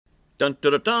Dun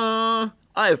dun dun dun!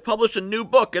 I have published a new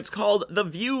book. It's called The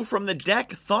View from the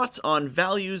Deck, Thoughts on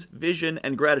Values, Vision,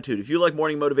 and Gratitude. If you like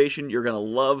morning motivation, you're going to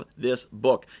love this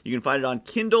book. You can find it on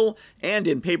Kindle and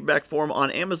in paperback form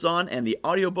on Amazon, and the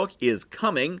audiobook is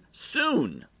coming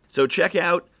soon. So check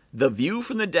out The View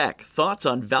from the Deck, Thoughts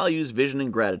on Values, Vision,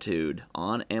 and Gratitude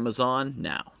on Amazon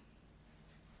now.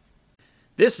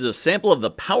 This is a sample of the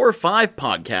Power 5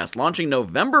 podcast launching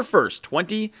November 1st,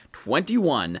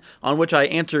 2021, on which I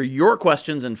answer your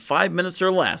questions in 5 minutes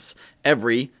or less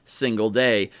every single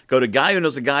day. Go to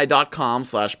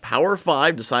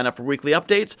guywhoknowsaguy.com/power5 to sign up for weekly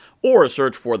updates or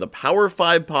search for the Power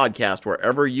 5 podcast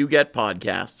wherever you get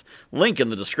podcasts. Link in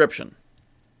the description.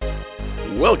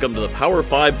 Welcome to the Power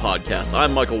 5 podcast.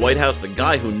 I'm Michael Whitehouse, the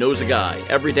guy who knows a guy.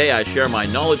 Every day I share my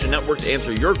knowledge and network to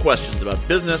answer your questions about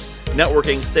business,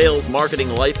 networking, sales,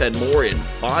 marketing, life, and more in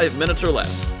 5 minutes or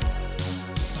less.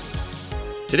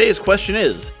 Today's question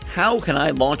is, how can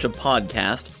I launch a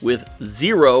podcast with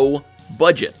zero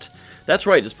budget? That's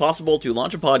right, it's possible to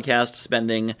launch a podcast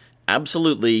spending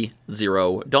absolutely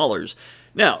 $0.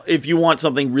 Now, if you want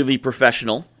something really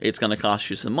professional, it's going to cost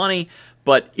you some money,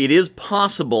 but it is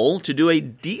possible to do a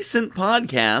decent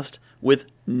podcast with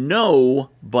no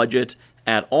budget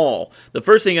at all. The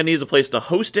first thing I need is a place to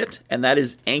host it, and that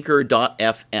is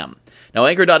Anchor.fm. Now,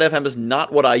 Anchor.fm is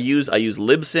not what I use. I use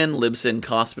Libsyn. Libsyn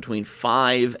costs between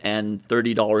 $5 and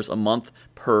 $30 a month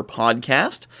per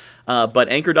podcast. But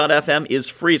Anchor.fm is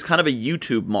free. It's kind of a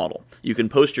YouTube model. You can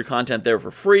post your content there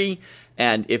for free.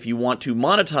 And if you want to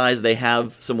monetize, they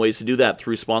have some ways to do that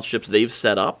through sponsorships they've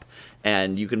set up.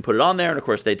 And you can put it on there. And of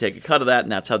course, they take a cut of that.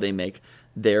 And that's how they make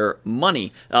their money.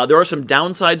 There are some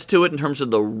downsides to it in terms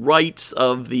of the rights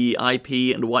of the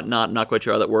IP and whatnot. I'm not quite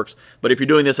sure how that works. But if you're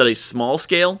doing this at a small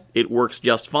scale, it works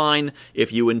just fine.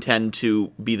 If you intend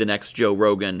to be the next Joe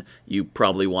Rogan, you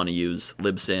probably want to use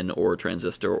Libsyn or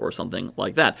Transistor or something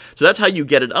like that. So that's how you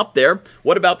get it up there.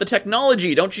 What about the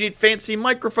technology? Don't you need fancy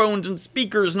microphones and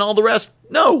speakers and all the rest?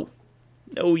 No,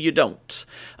 you don't.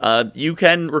 You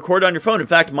can record on your phone. In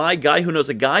fact, my Guy Who Knows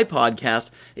a Guy podcast,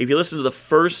 if you listen to the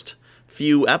first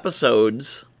few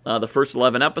episodes, the first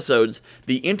 11 episodes,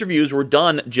 the interviews were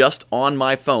done just on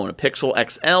my phone, a Pixel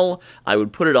XL. I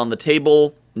would put it on the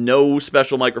table, no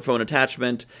special microphone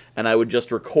attachment, and I would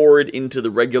just record into the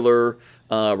regular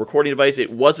recording device.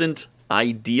 It wasn't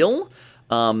ideal,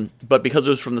 but because it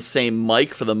was from the same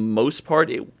mic, for the most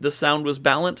part, the sound was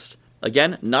balanced.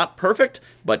 Again, not perfect,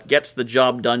 but gets the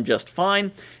job done just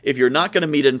fine. If you're not going to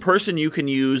meet in person, you can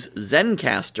use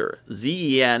Zencastr,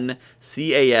 Zencastr,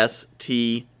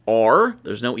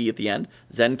 there's no E at the end,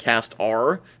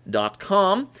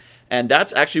 zencastr.com, and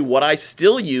that's actually what I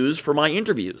still use for my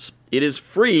interviews. It is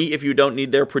free if you don't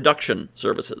need their production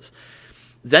services.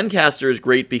 Zencastr is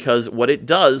great because what it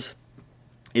does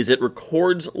is it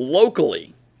records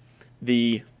locally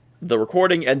the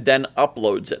recording and then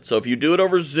uploads it. So if you do it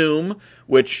over Zoom,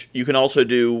 which you can also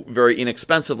do very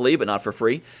inexpensively, but not for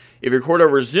free, if you record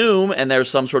over Zoom and there's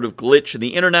some sort of glitch in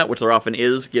the internet, which there often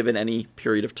is given any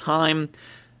period of time,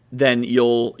 then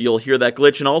you'll hear that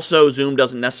glitch. And also, Zoom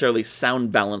doesn't necessarily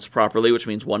sound balance properly, which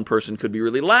means one person could be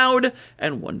really loud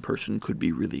and one person could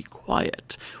be really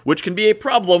quiet, which can be a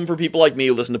problem for people like me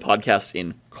who listen to podcasts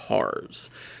in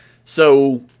cars.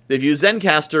 So if you use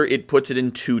Zencastr, it puts it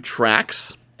in 2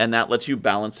 tracks, and that lets you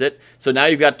balance it. So now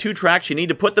you've got 2 tracks. You need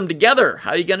to put them together. How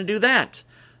are you going to do that?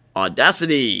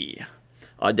 Audacity.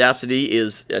 Audacity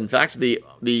is, in fact, the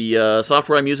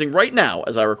software I'm using right now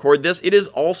as I record this. It is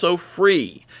also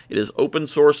free. It is open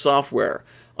source software.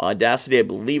 Audacity, I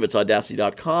believe it's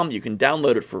audacity.com. You can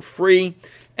download it for free,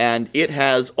 and it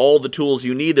has all the tools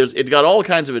you need. It's got all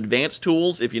kinds of advanced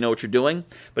tools if you know what you're doing.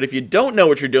 But if you don't know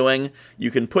what you're doing, you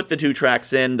can put the 2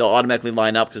 tracks in. They'll automatically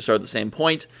line up to start at the same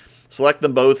point. Select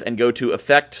them both and go to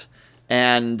Effect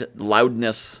and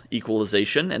Loudness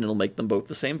Equalization, and it'll make them both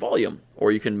the same volume.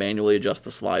 Or you can manually adjust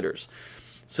the sliders.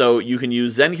 So you can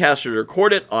use Zencastr to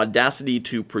record it, Audacity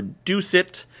to produce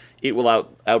it. It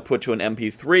will output to an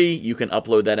MP3. You can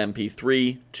upload that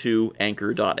MP3 to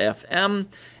Anchor.fm.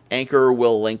 Anchor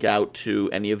will link out to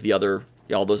any of the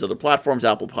all those other platforms,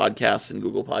 Apple Podcasts and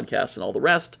Google Podcasts and all the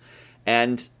rest.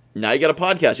 And now you got a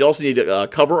podcast. You also need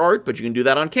cover art, but you can do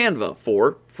that on Canva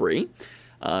for free.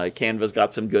 Canva's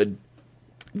got some good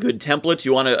templates.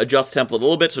 You want to adjust template a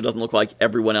little bit so it doesn't look like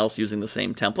everyone else using the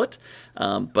same template.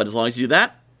 But as long as you do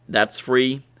that, that's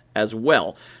free as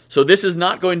well. So this is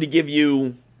not going to give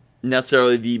you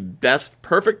necessarily the best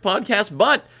perfect podcast,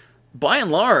 but by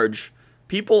and large,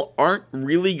 people aren't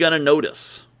really going to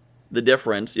notice the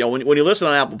difference. You know, when you listen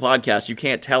on Apple Podcasts, you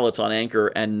can't tell it's on Anchor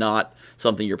and not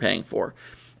something you're paying for.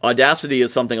 Audacity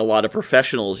is something a lot of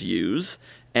professionals use,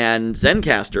 And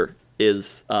Zencastr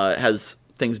has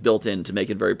things built in to make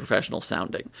it very professional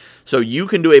sounding. So you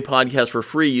can do a podcast for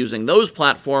free using those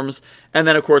platforms. And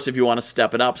then, of course, if you want to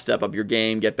step up your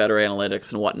game, get better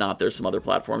analytics and whatnot, there's some other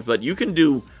platforms. But you can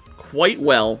do quite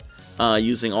well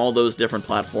using all those different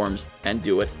platforms and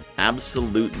do it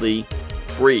absolutely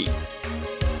free.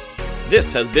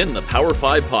 This has been the Power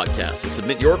 5 Podcast. To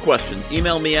submit your questions,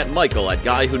 email me at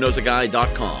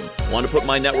michael@guywhoknowsaguy.com. Want to put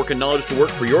my network and knowledge to work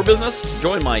for your business?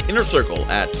 Join my inner circle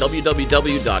at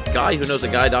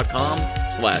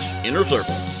www.guywhoknowsaguy.com/inner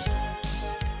circle.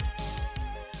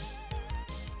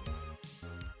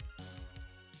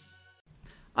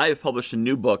 I have published a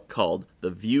new book called The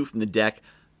View from the Deck: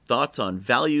 Thoughts on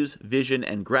Values, Vision,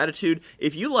 and Gratitude.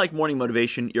 If you like morning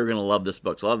motivation, you're going to love this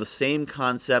book. So a lot of the same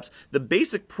concepts. The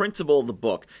basic principle of the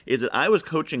book is that I was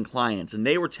coaching clients, and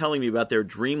they were telling me about their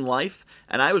dream life,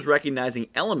 and I was recognizing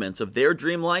elements of their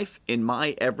dream life in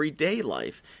my everyday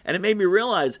life. And it made me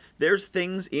realize there's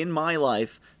things in my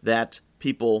life that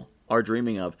people are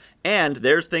dreaming of. And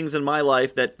there's things in my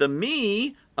life that the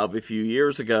me of a few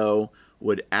years ago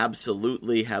would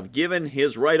absolutely have given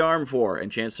his right arm for,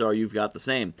 and chances are you've got the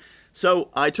same.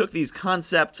 So I took these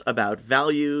concepts about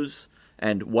values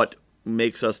and what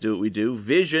makes us do what we do,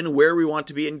 vision, where we want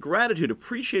to be, and gratitude,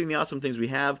 appreciating the awesome things we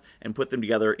have, and put them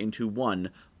together into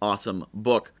one awesome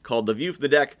book called The View from the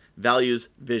Deck: Values,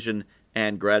 Vision,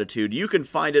 and Gratitude. You can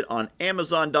find it on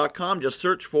Amazon.com. Just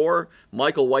search for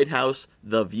Michael Whitehouse,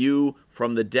 The View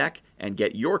from the Deck, and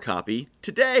get your copy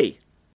today.